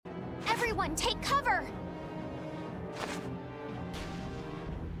Everyone, take cover!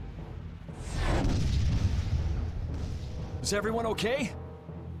 Is everyone okay?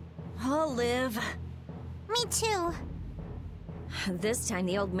 I'll live. Me too. This time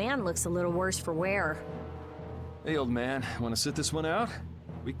the old man looks a little worse for wear. Hey, old man, want to sit this one out?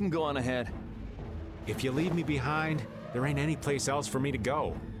 We can go on ahead. If you leave me behind, there ain't any place else for me to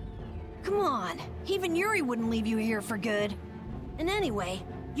go. Come on, even Yuri wouldn't leave you here for good. And anyway,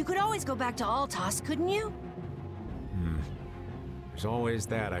 you could always go back to Altos, couldn't you? There's always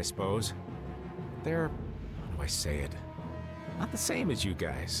that, I suppose. They're, how do I say it? Not the same as you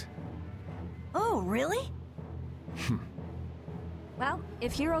guys. Oh, really? Well,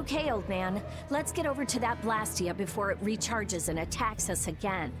 if you're okay, old man, let's get over to that Blastia before it recharges and attacks us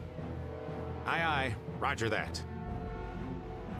again. Aye, aye. Roger that.